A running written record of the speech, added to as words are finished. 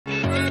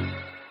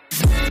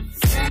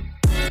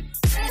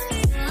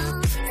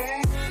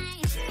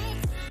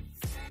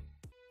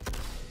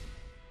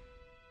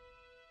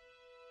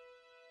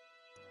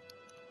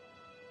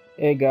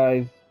Hey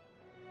guys,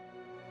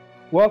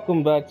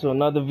 welcome back to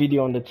another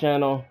video on the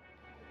channel.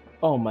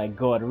 Oh my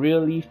god,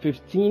 really?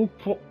 15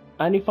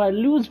 and if I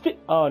lose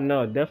oh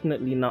no,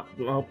 definitely not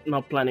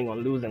planning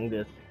on losing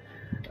this.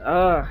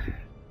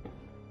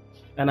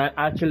 And I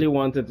actually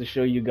wanted to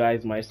show you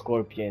guys my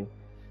Scorpion.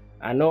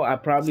 I know I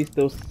probably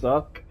still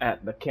suck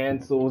at the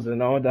cancels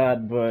and all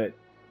that, but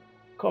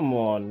come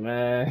on,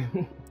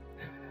 man.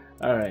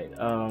 Alright,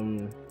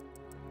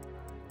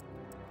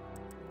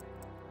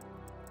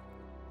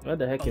 what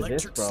the heck is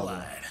this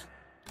problem? Slide.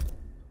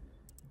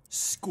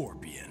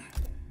 Scorpion.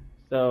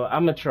 So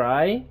I'ma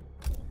try,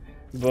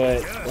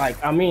 but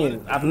like I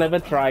mean I've never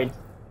tried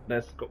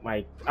this.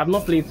 I've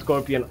not played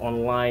Scorpion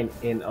online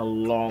in a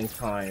long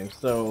time,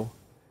 so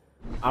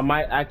I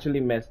might actually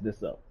mess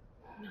this up.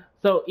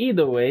 So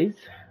either ways,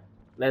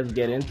 let's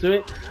get into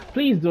it.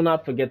 Please do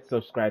not forget to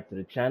subscribe to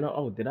the channel.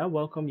 Oh, did I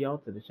welcome y'all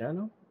to the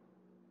channel?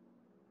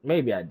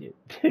 Maybe I did.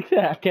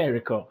 I can't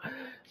recall.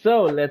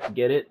 So let's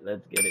get it.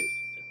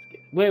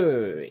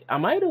 Wait.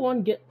 Am I the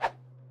one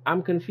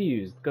I'm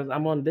confused because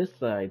I'm on this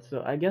side,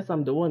 so I guess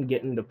I'm the one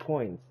getting the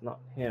points, not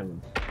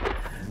him.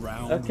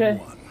 Round okay.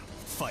 One.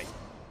 Fight.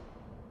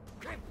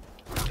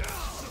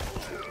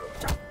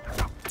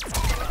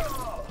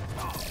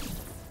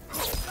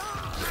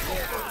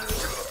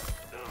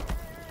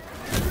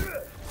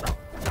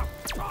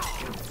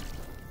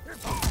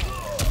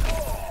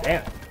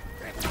 Damn.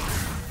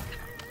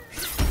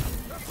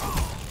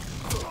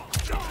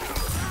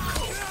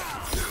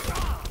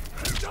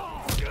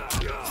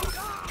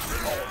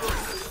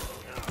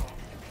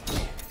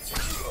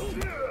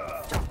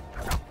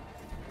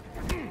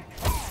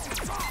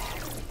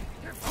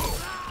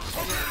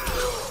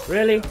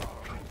 Really?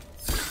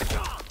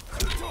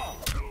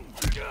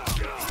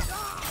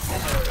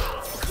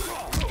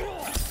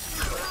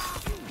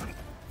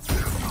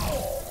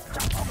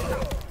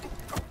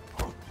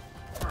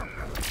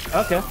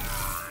 Okay.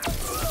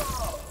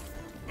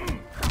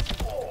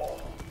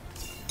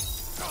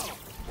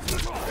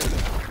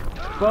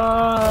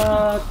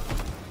 But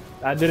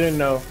I didn't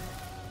know.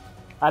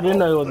 I didn't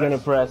know he was gonna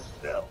press.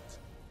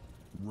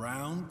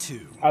 Round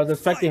two. I was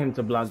expecting him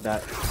to block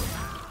that.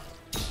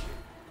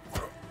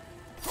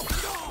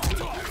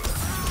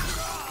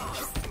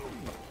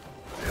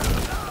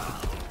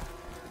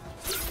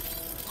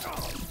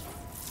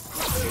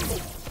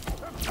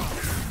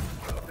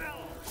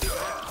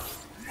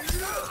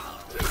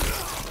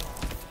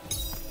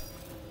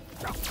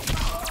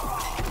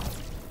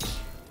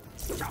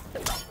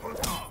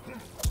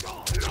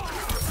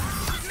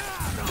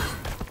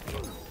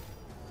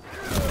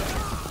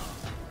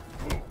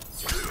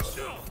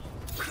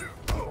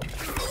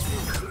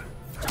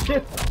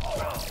 Shit.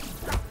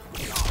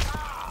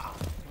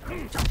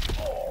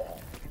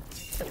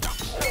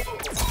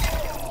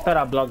 Thought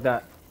I blocked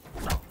that.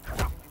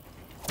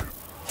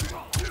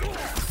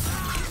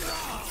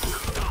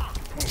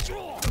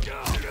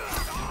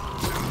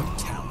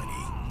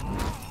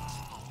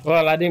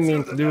 Well, I didn't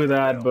mean to do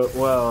that, but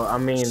well, I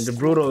mean, the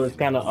brutal is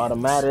kind of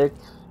automatic,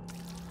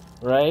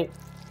 right?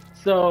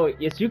 So,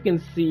 as you can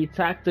see,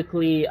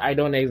 tactically, I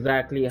don't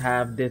exactly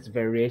have this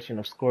variation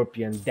of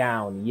Scorpion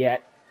down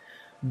yet.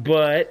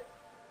 But,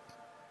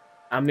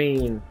 I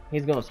mean,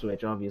 he's gonna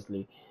switch,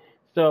 obviously.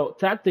 So,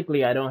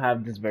 tactically, I don't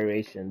have this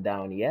variation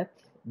down yet.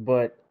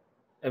 But,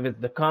 if it's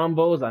the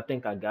combos, I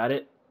think I got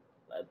it.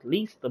 At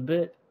least a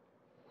bit.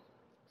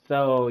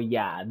 So,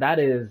 yeah, that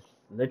is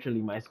literally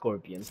my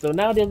Scorpion. So,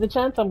 now there's a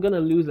chance I'm gonna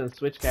lose and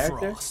switch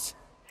characters.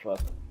 Fuck.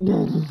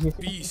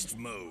 Beast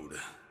mode.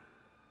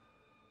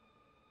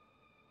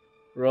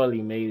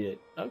 Raleigh made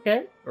it.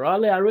 Okay.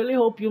 Raleigh, I really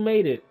hope you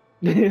made it.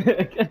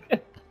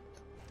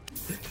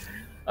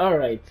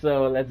 Alright,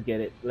 so let's get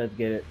it. I'm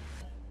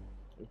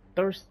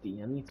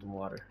thirsty. I need some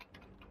water.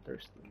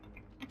 Thirsty.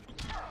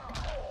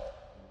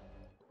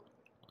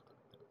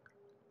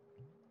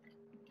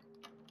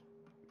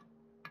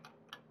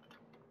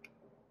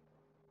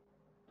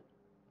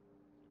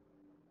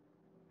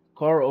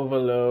 Core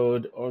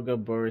overload, Orga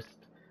burst.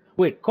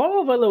 Wait, core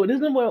overload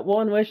isn't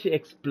one where she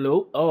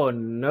explode? Oh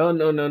no.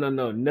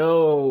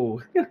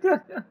 No,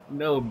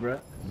 bruh.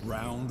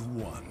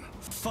 Round one.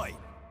 Fight.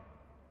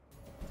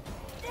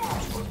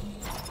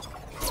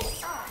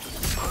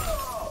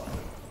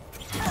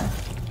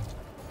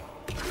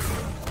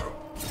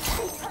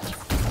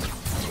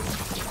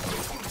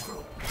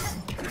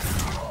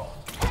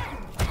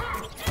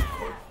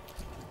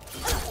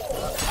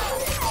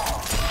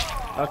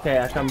 Okay,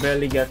 I can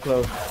barely get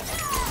close.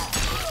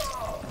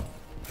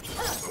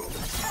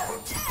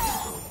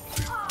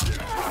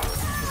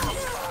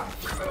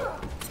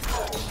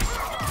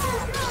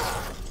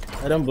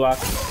 I don't block.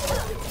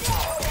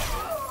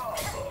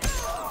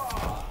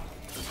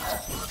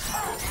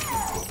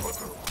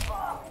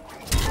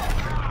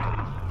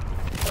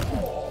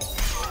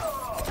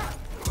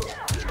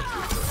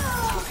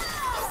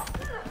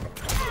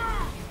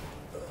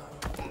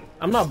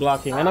 I'm not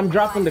blocking, and I'm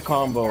dropping the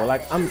combo.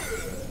 Like,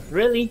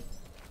 really?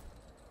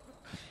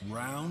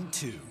 Round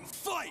two.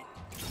 Fight!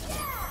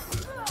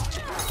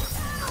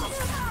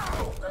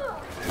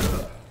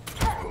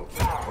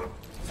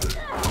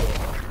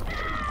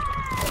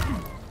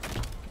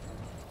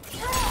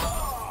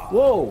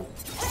 Whoa!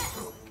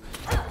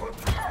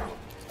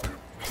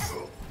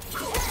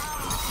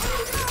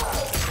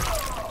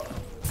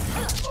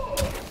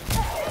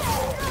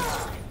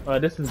 Oh,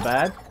 this is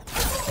bad.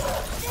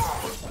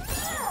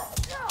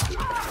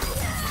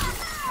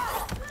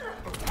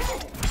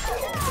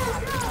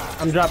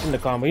 I'm dropping the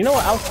combo. You know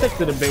what? I'll stick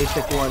to the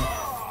basic one.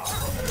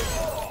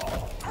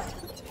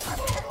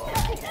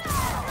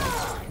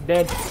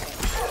 Dead.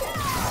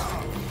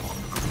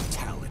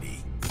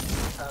 Brutality.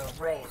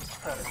 Erased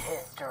from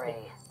history.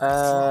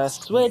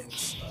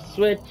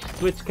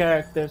 Switch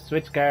character,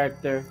 switch.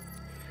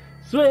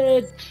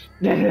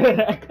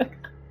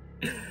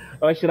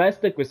 Or should I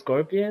stick with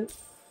Scorpion?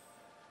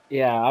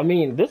 Yeah, I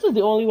mean, this is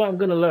the only way I'm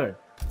gonna learn.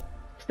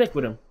 Stick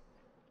with him.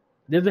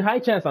 There's a high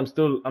chance I'm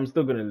still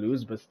gonna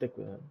lose, but stick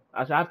with him.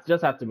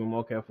 Just have to be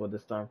more careful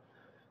this time.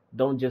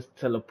 Don't just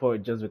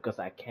teleport just because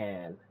I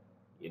can.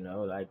 You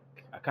know, like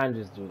I can't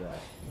just do that.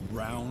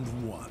 Round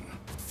 1.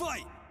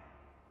 Fight!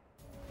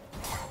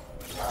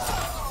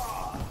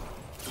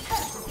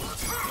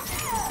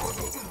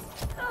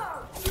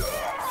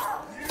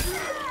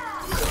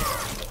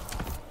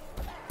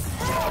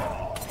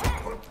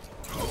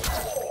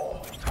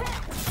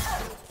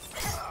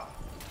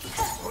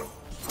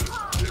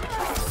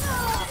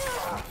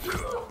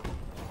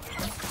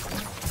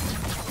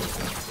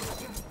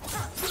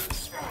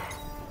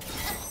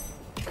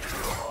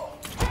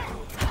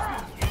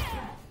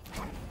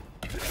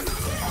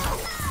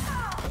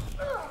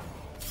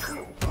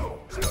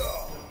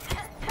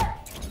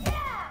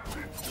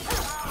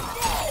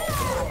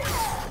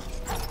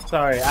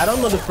 Sorry, I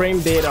don't know the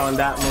frame data on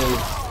that move.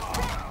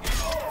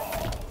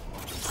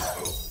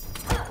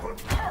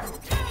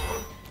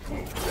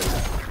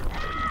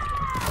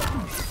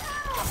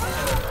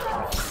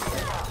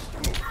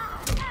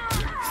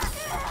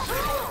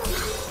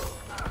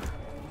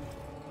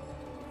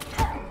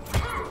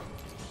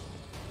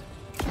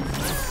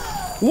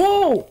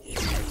 Whoa!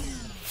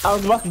 I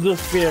was about to do a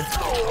spear.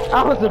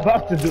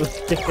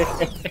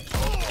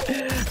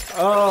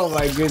 Oh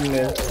my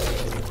goodness.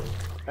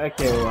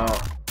 Okay,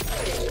 well.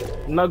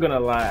 I'm not gonna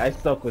lie, I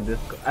stuck with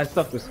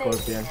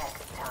Scorpion.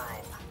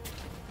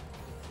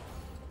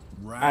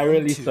 I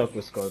really stuck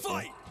with Scorpion.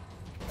 Fight!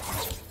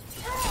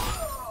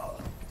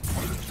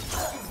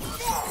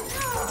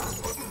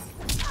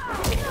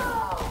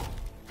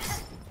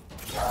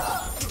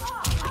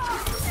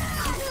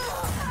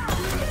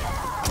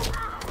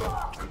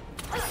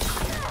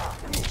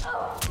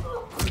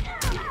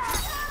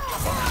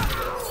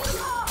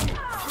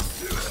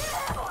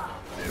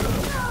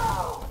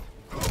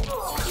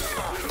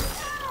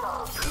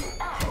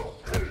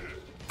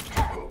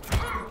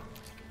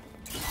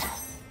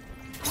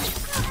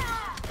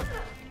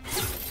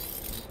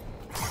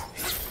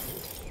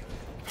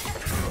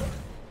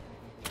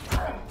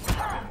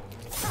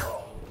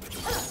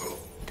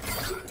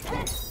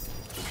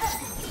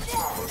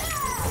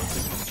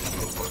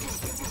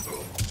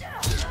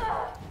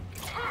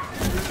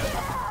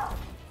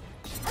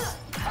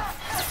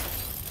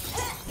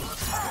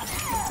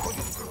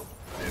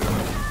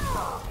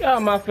 Get out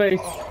of my face.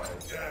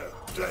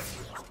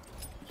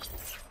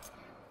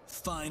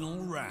 Final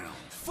round.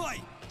 Fight!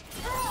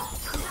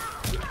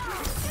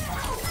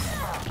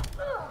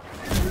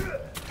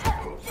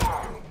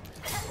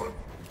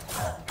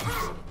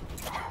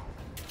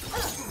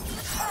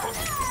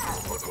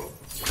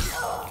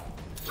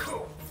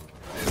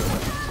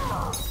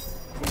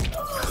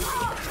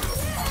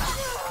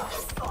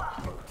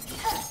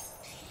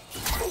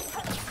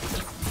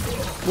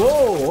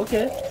 Whoa,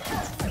 okay.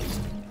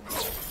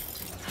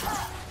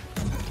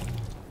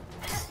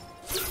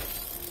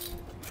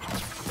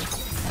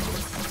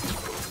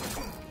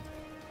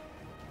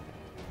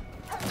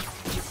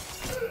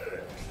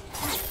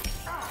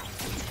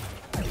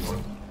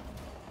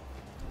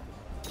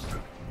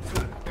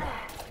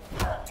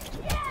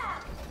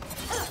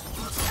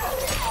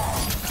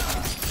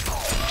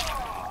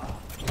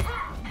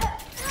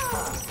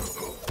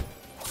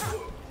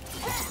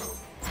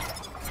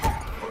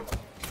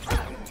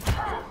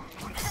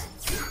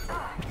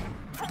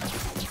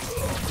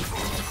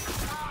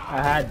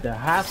 I had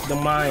half the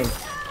mind.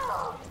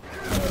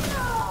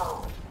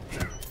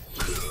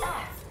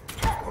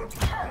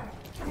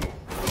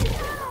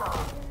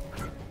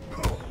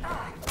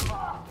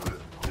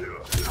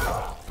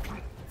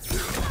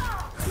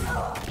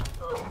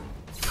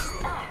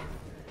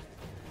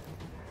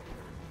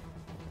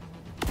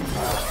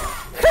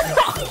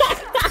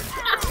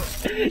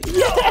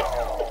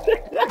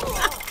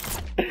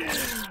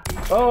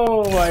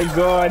 Oh my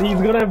god, he's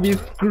gonna be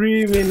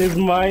screaming his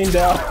mind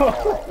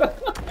out.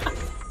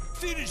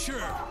 Finish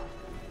her!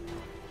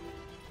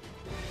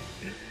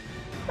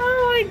 Oh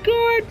my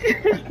god.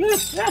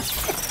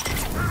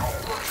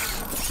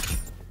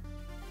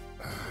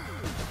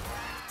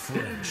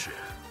 Friendship.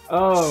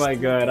 Oh my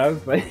god, I'm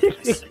fighting.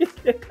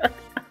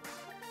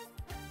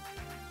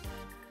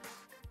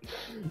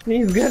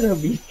 He's gonna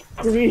be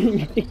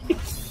screaming.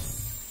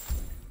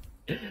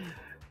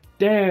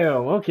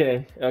 Damn,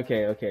 okay,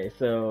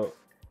 so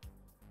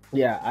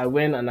Yeah, I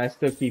win and I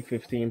still keep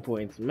 15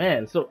 points.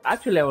 Man, so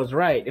actually I was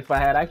right. If I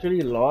had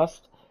actually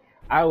lost,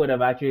 I would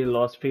have actually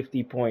lost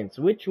 50 points,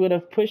 which would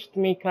have pushed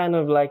me kind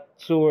of like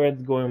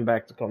towards going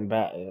back to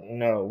combat.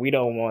 No, we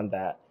don't want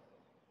that.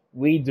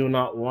 We do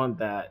not want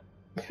that.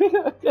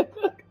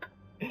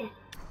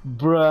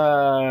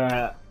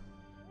 Bruh.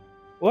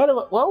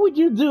 What would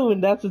you do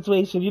in that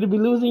situation? You'd be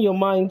losing your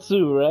mind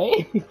too,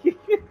 right?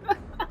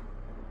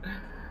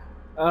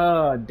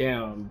 Oh,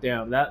 damn,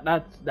 damn.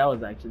 That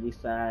was actually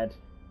sad.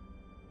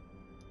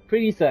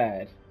 Pretty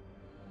sad.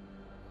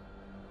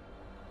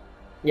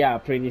 Yeah,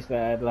 pretty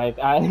sad. Like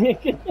I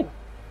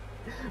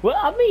well,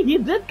 I mean, he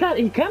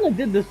kind of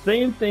did the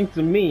same thing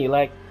to me.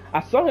 Like I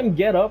saw him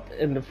get up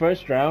in the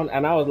first round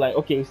and I was like,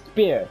 okay,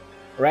 spear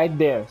right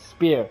there,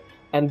 spear.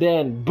 And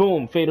then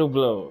boom, fatal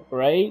blow,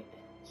 right?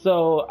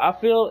 So, I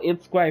feel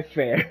it's quite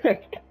fair.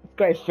 It's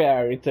quite fair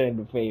I return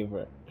the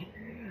favor.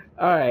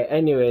 All right,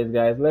 anyways,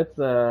 guys, let's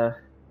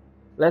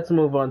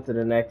move on to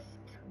the next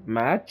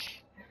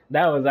match.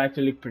 That was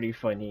actually pretty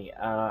funny.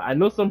 I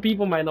know some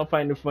people might not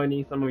find it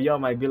funny. Some of y'all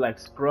might be like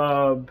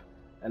scrub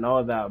and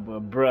all that,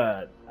 but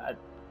bruh,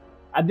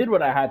 I did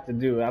what I had to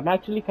do. I'm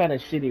actually kind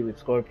of shitty with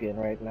Scorpion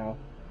right now.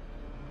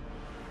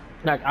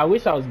 Like I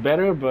wish I was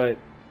better, but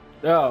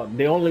oh,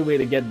 the only way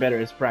to get better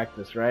is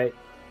practice, right?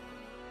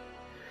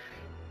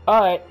 All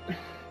right,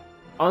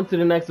 on to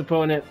the next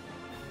opponent.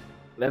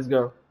 Let's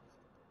go.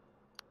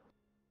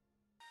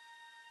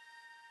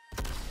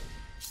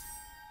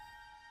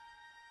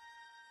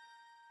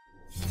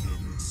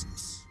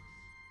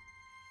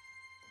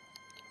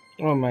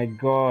 Oh my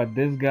god,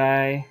 this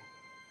guy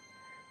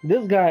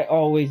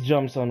always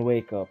jumps on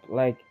wake up.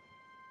 Like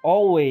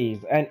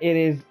always, and it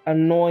is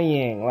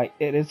annoying. Like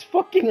it is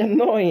fucking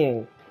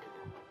annoying.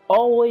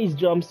 Always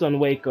jumps on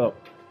wake up.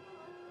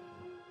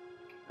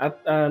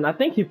 And I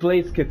think he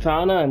plays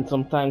Katana and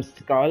sometimes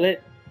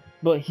Scarlet,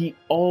 but he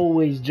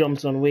always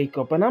jumps on wake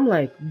up, and I'm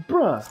like,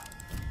 bruh.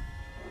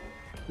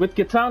 With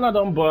Katana,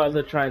 don't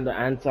bother trying to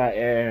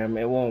anti-air him.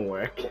 It won't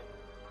work.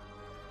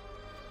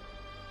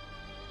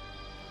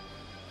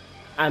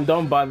 And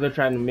don't bother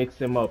trying to mix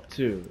him up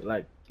too.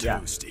 Like, yeah.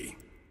 Toasty.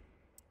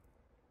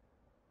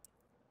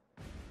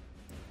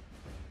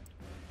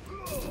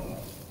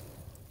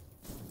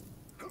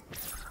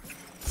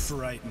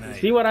 Fright Night.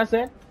 See what I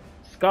said?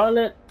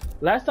 Scarlet.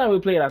 Last time we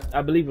played,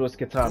 I believe it was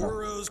Katana.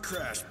 Burrow's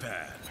crash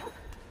pad.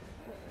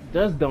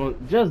 Just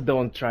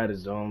don't try to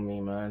zone me,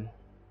 man.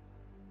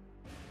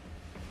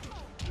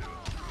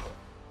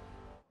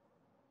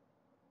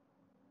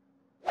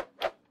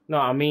 No,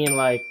 I mean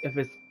like if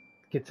it's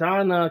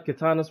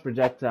Katana's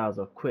projectiles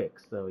are quick,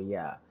 so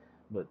yeah.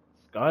 But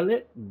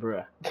Scarlet,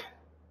 bruh.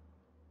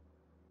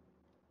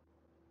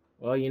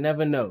 Well, you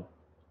never know.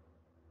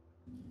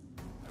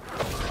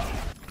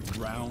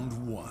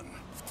 Round one.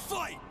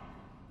 Fight!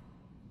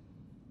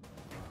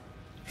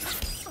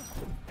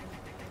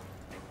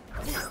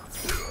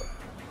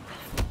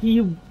 He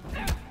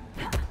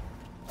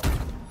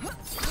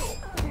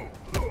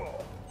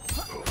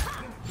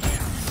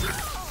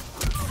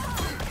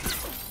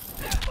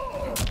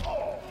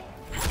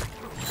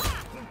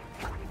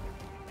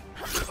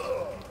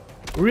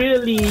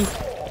really.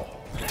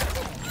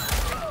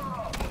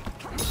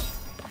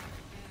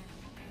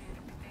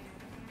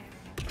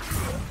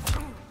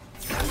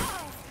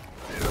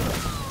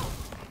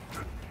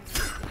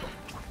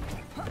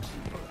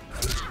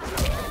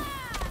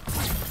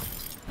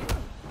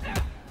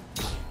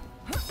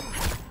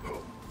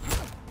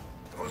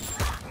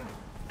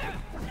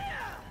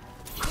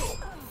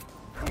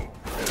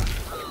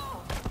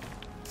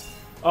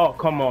 Oh,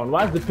 come on.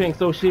 Why is the ping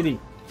so shitty?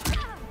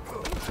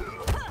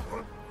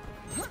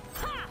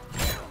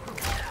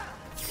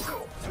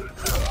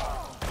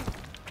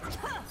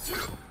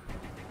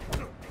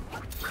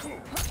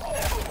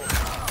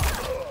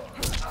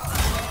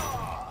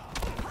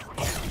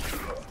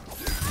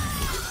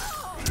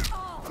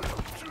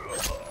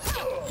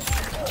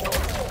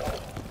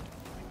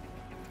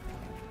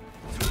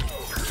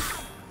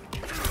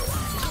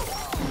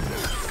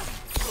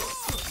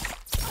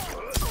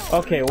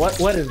 Okay,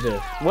 what is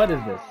this? What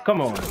is this? Come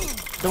on.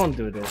 Don't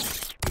do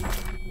this.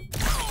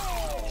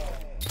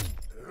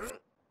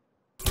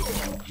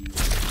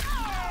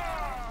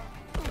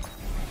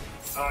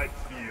 I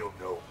feel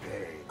no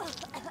pain.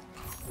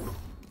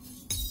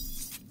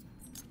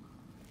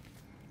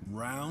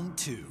 Round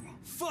two.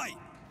 Fight!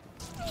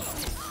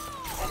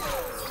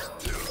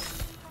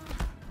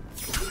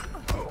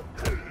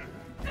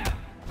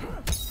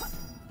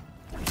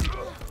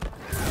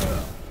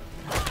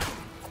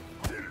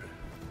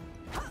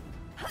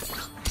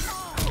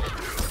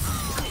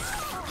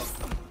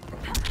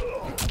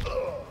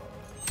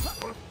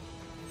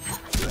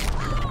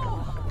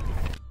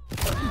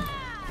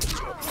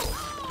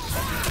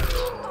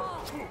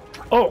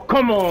 Oh,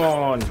 come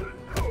on!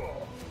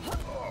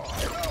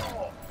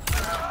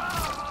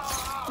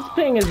 This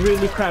thing is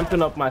really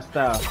cramping up my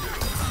style.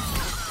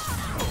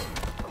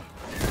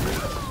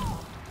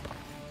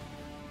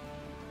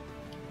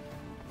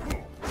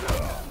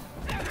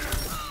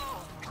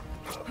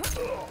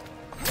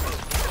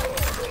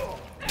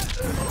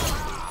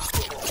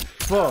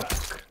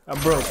 Fuck. I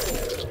broke.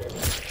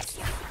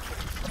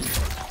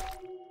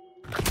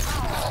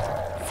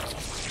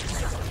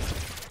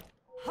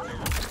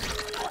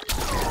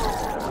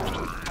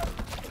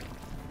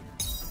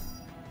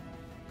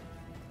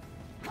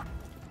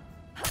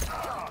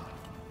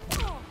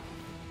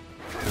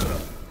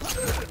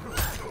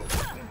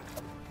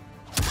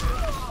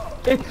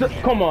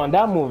 Come on,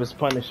 that move is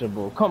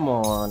punishable. Come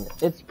on,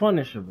 it's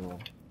punishable.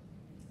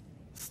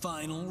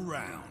 Final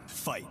round.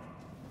 Fight.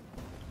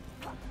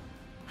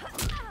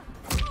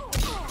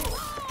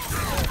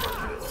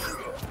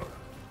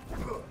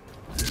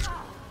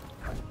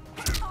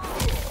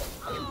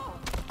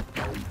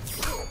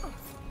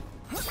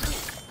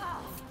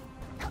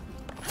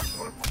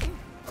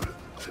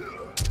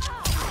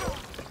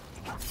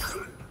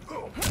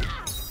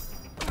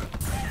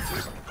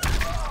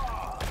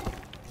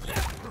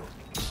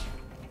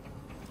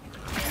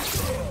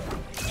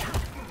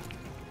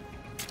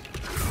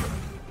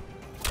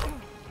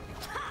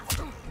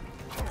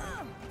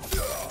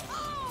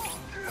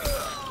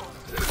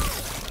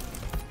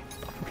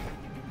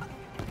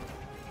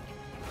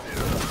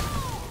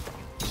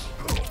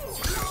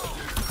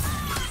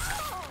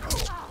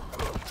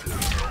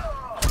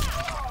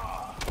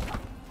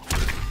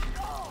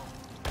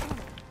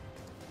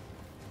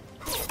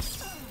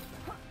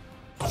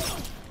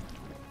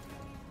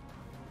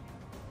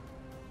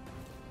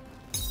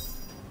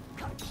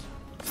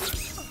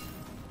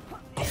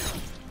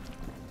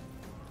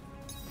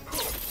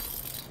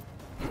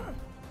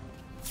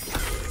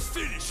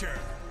 Finisher.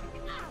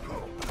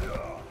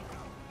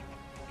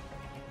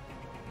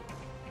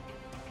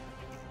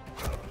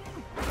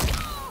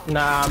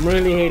 Nah, I'm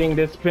really hating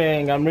this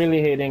ping. I'm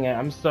really hating it.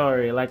 I'm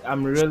sorry. Like,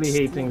 I'm really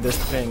hating this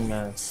ping,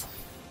 man.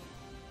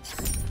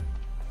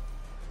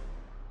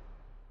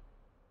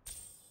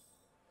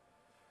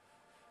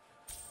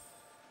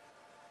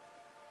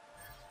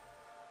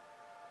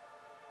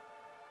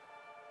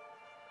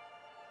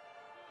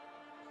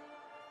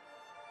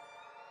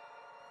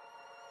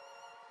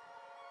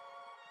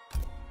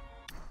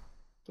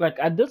 Like,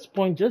 at this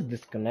point, just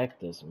disconnect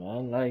this,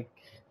 man. Like,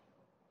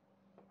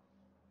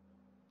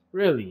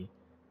 really.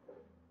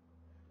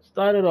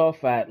 Started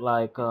off at,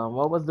 like,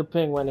 what was the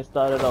ping when it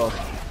started off?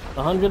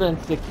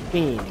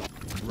 116,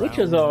 which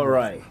is Round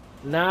alright.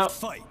 Now,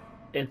 Fight.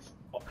 it's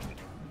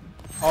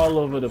all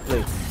over the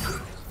place.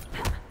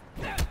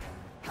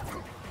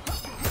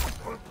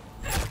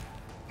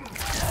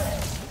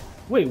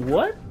 Wait,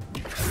 what?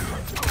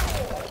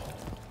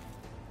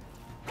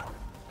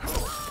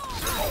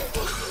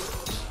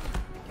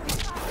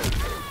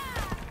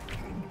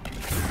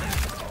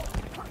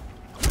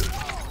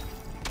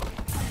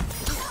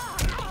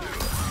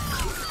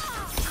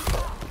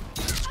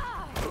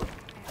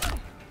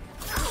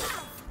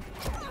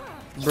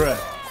 Bruh.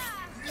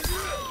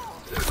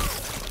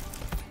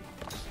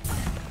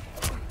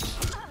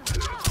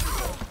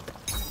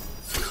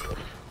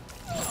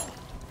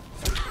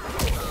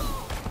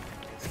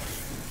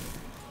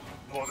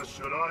 What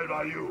should I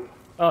buy you?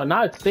 Oh,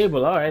 now it's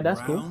stable. Alright,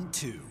 that's cool. Round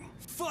 2.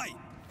 Fight.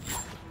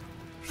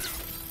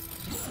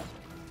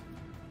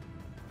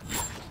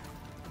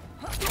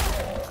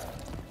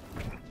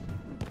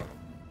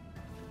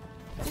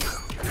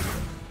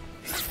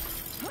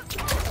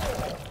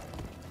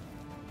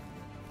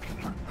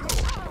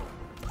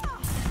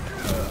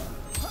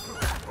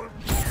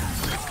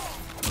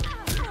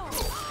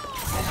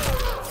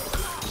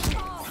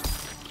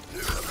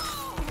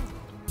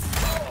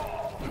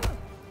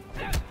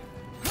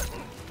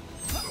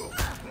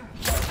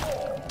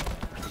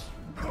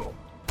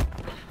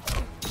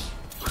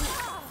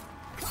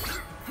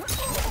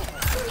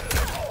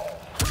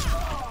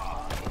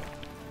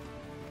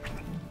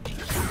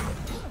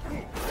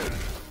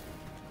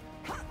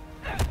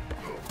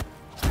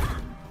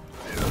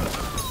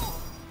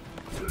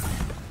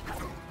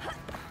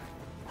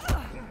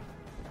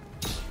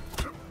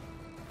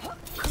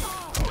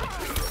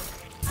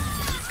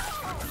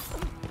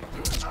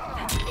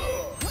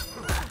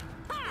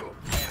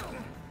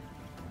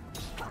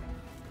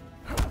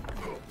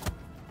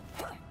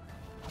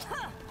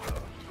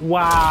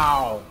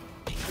 Wow.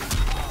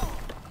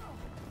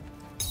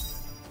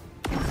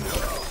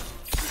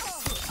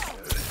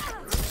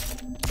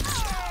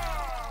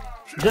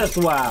 Just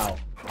wow.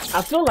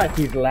 I feel like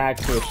he's lag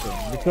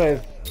pushing because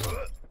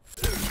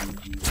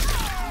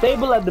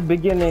stable at the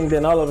beginning,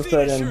 then all of a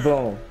sudden,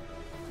 boom.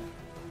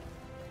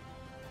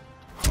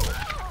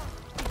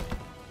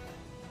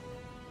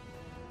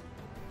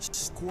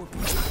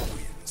 Scorpion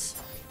wins.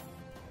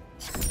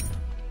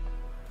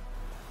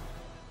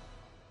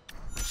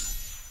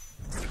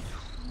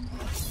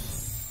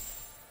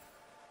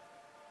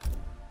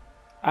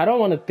 I don't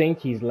want to think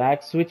he's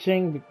lag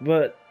switching,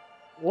 but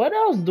what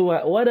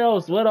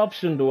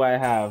option do I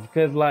have?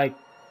 Because, like,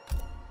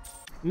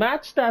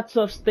 match stats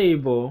off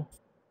stable.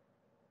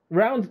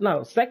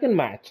 Second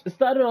match. It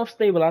started off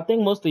stable. I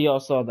think most of y'all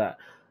saw that.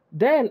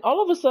 Then,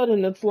 all of a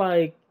sudden, it's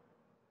like,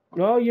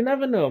 well, you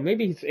never know.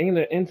 Maybe his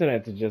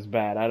internet is just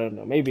bad. I don't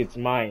know. Maybe it's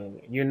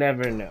mine. You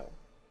never know.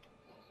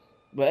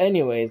 But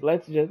anyways,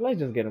 let's just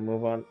get a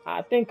move on.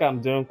 I think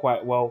I'm doing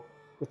quite well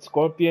with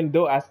Scorpion,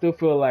 though I still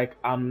feel like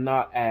I'm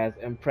not as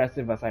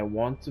impressive as I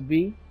want to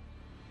be.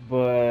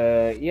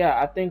 But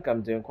yeah, I think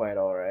I'm doing quite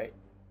all right.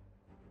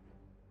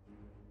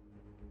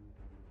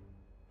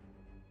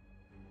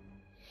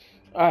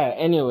 All right.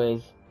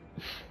 Anyways,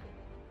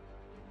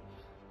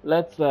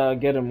 let's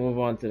get a move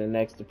on to the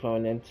next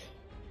opponent.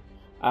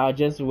 I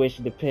just wish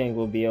the ping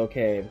will be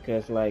okay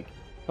because like,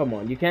 come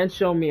on, you can't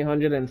show me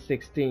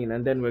 116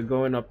 and then we're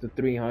going up to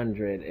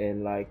 300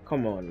 and like,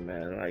 come on,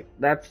 man, like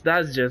that's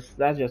just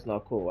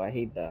not cool. I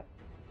hate that.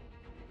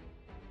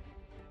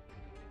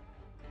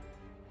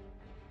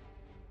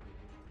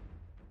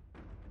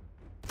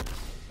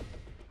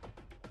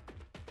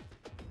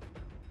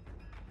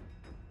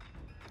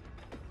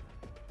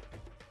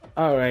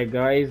 All right,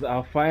 guys,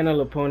 our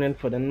final opponent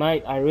for the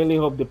night. I really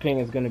hope the ping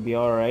is gonna be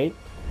all right.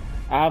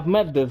 I've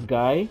met this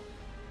guy,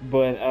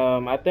 but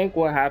I think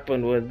what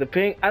happened was the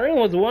ping. I think it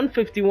was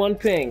 151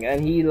 ping,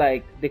 and he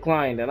like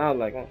declined, and I was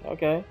like, "Oh,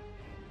 okay."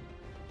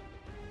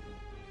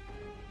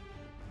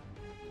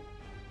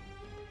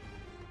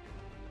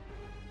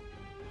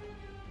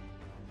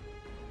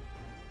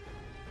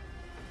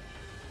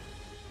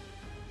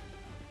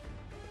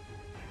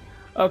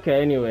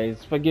 Okay,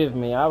 anyways, forgive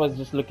me. I was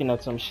just looking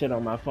at some shit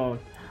on my phone.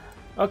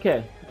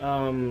 Okay,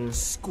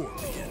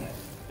 Scorpion.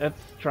 let's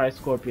try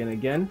Scorpion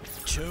again.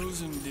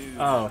 Chosen dude.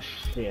 Oh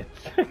shit.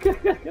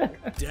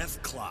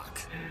 Death clock.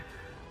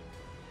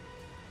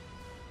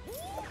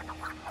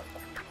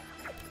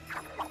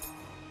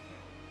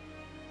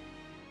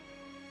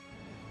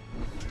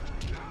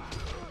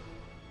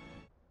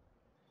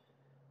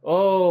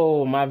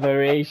 Oh, my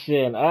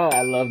variation. Oh,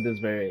 I love this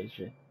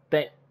variation.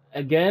 Thank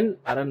again,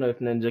 I don't know if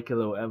Ninja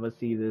Killer will ever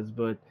see this,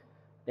 but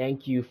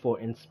thank you for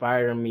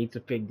inspiring me to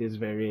pick this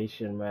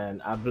variation,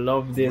 man. I've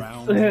loved it.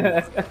 Round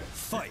one.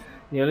 Fight.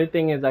 The only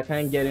thing is I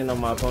can't get in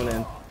on my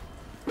opponent.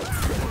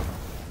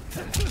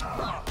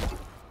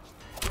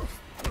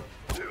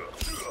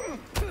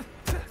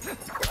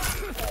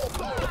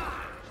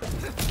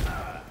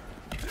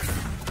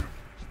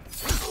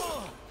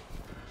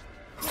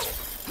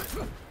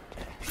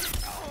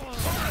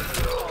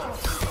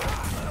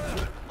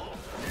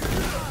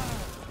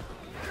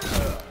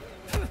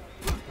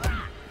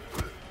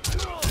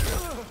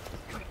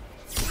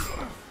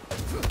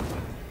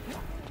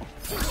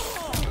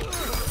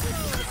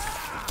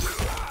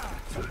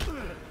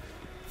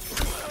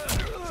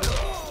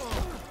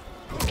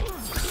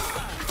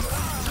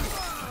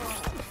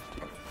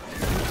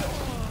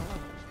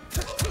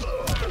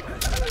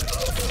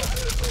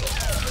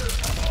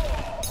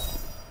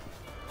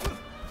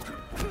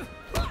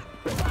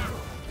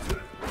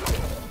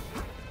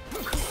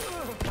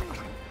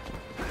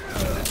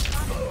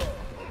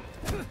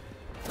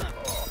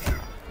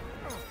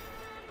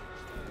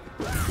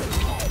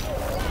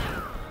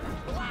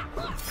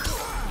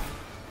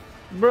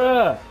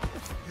 Bruh,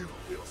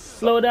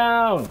 slow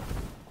down.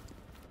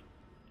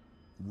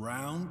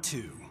 Round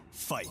two.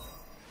 Fight.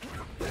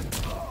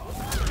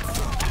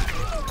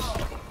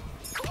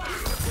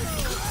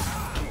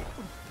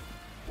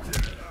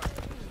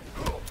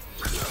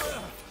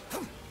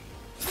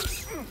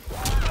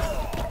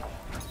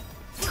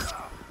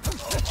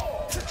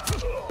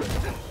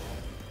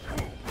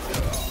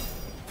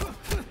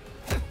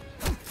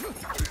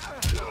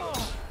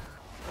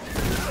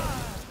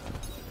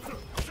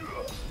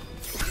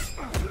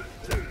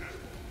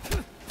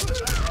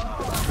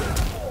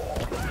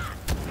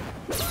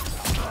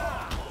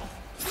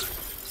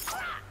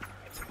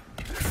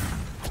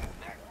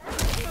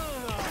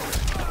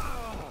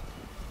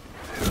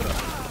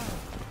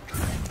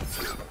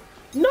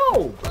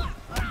 No.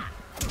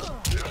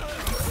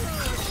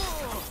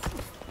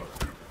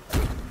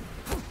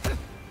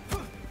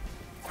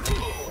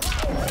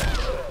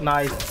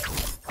 Nice.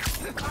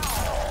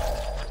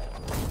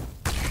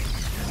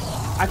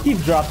 I keep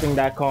dropping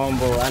that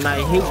combo, and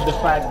I hate the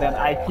fact that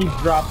I keep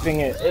dropping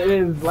it. It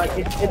is like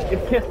it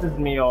pisses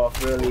me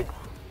off, really.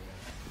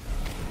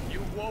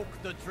 You woke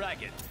the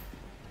dragon.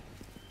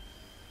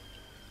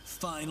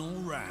 Final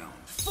round.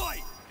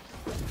 Fight.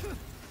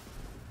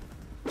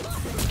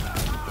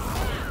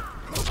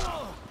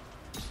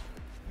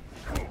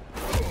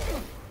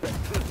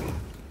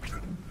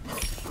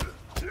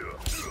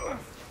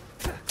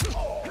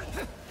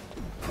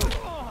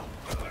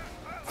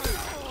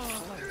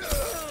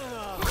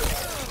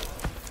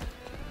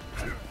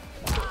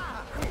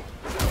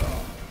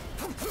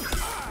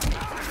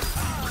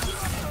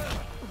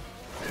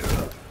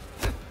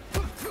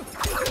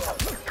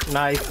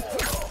 Nice.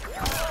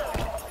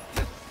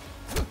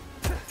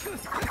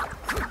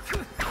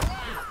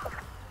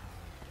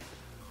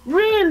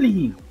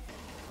 Really?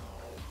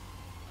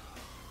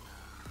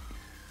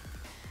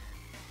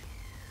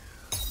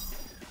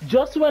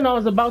 Just when I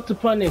was about to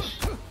punish.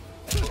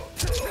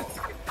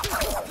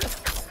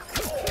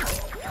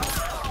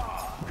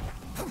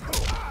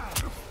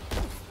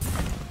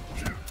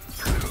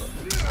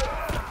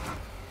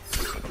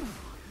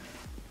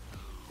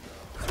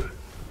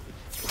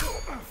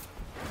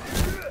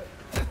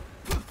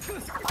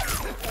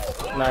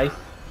 Nice.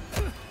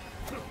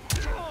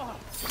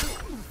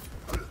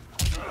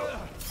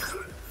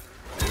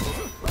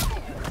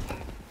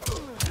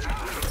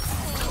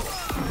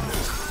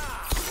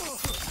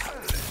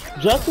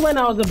 Just when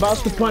I was about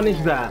to punish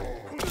that.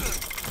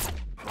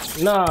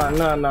 No,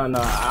 no, no,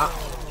 no.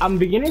 I'm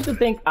beginning to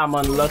think I'm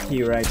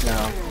unlucky right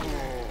now.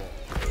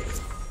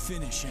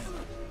 Finish him.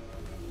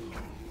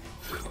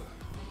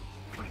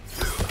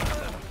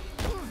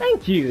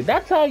 Thank you.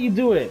 That's how you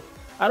do it.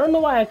 I don't know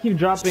why I keep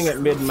dropping at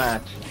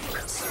mid-match.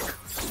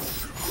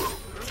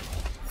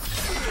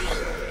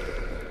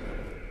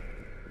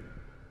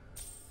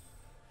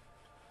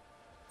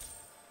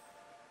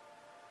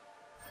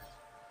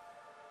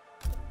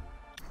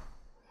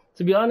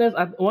 To be honest,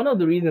 one of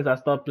the reasons I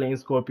stopped playing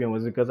Scorpion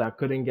was because I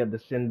couldn't get the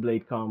Sin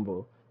Blade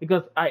combo.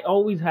 Because I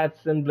always had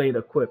Sin Blade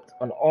equipped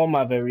on all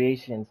my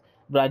variations,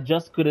 but I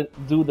just couldn't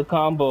do the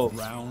combo.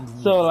 Round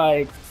So one.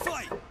 like,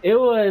 Fight. it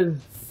was...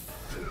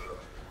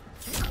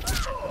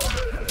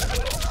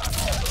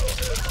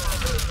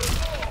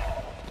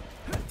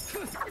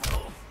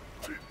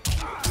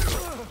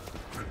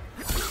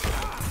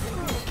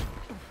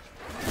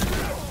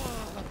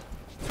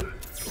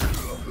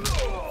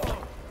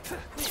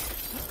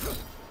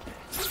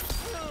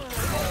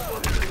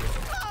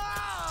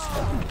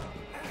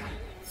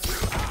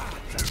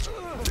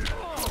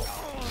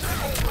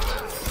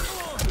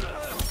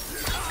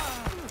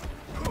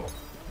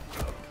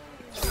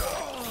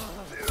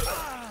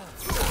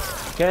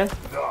 Okay.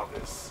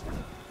 Novice.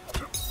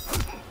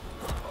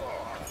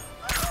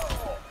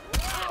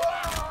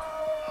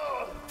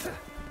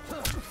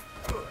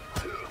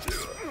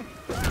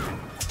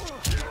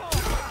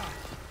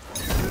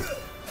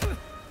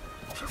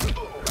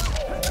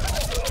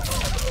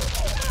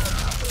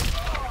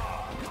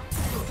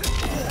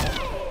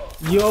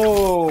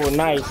 Yo,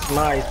 nice,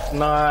 nice,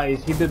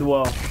 nice. He did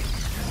well.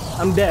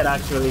 I'm dead,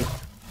 actually.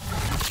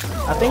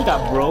 I think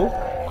I broke.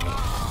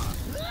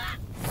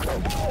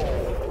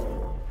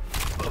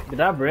 Did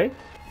I break?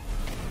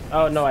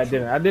 Oh, no, I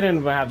didn't. I didn't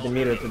even have the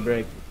meter to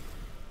break.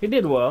 He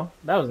did well.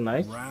 That was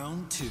nice.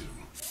 Round two.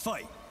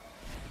 Fight.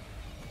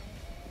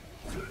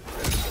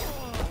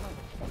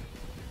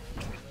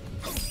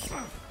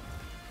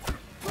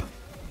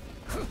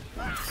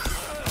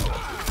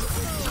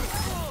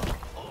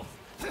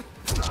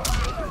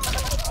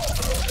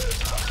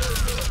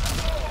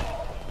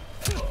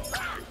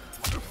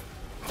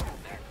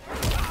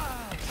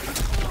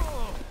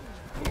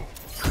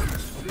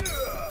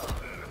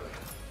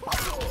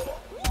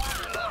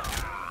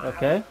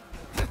 Okay.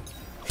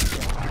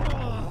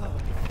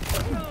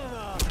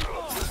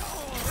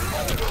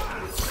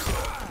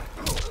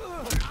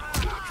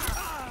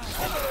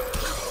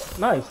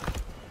 Nice.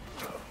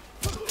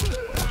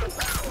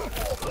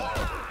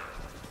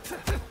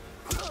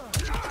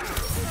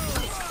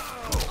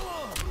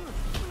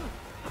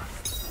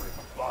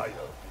 Fire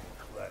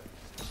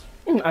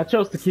cleansed. I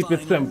chose to keep it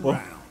Final simple.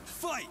 round.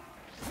 Fight.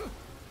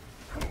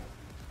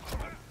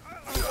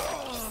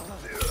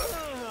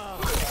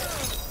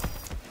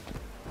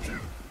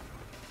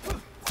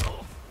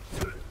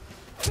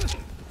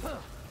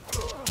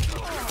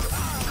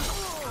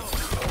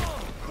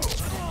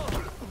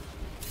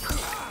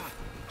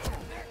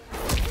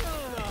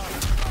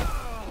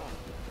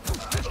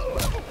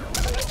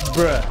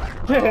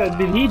 Bruh.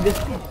 Did he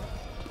just...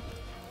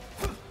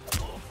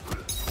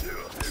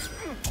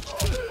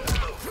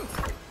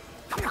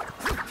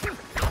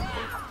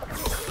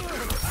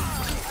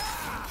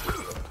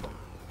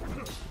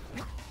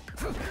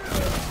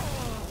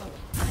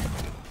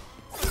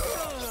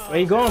 Where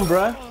you going,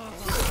 bruh?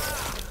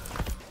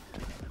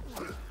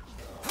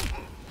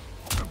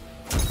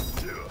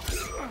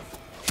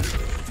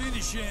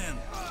 Finish him.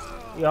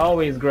 You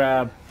always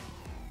grab.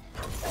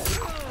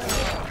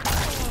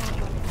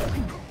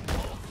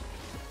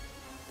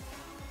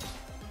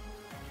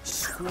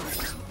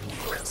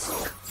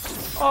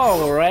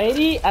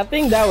 Alrighty, I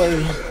think that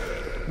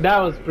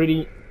was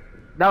pretty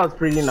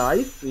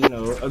nice. You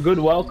know, a good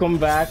welcome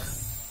back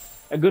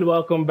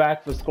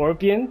for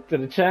Scorpion to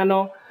the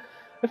channel.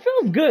 It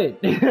feels good.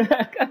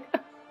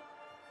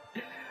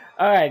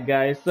 Alright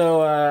guys,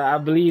 so I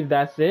believe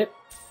that's it.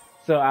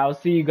 So I'll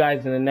see you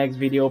guys in the next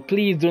video.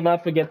 Please do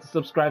not forget to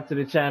subscribe to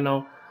the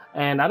channel.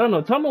 And I don't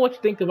know, tell me what you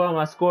think about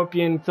my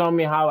Scorpion. Tell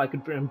me how I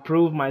could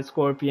improve my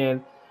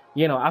Scorpion.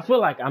 You know, I feel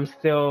like I'm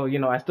still, you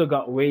know, I still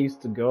got ways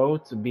to go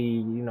to be,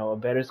 you know, a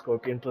better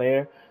Scorpion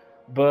player.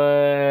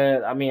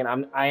 But I mean,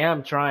 I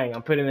am trying.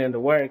 I'm putting in the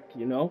work,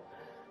 you know.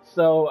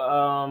 So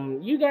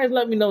you guys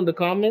let me know in the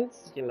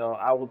comments. You know,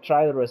 I will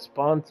try to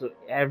respond to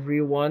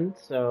everyone.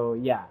 So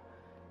yeah.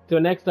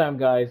 Till next time,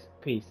 guys.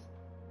 Peace.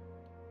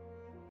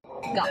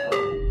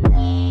 Go.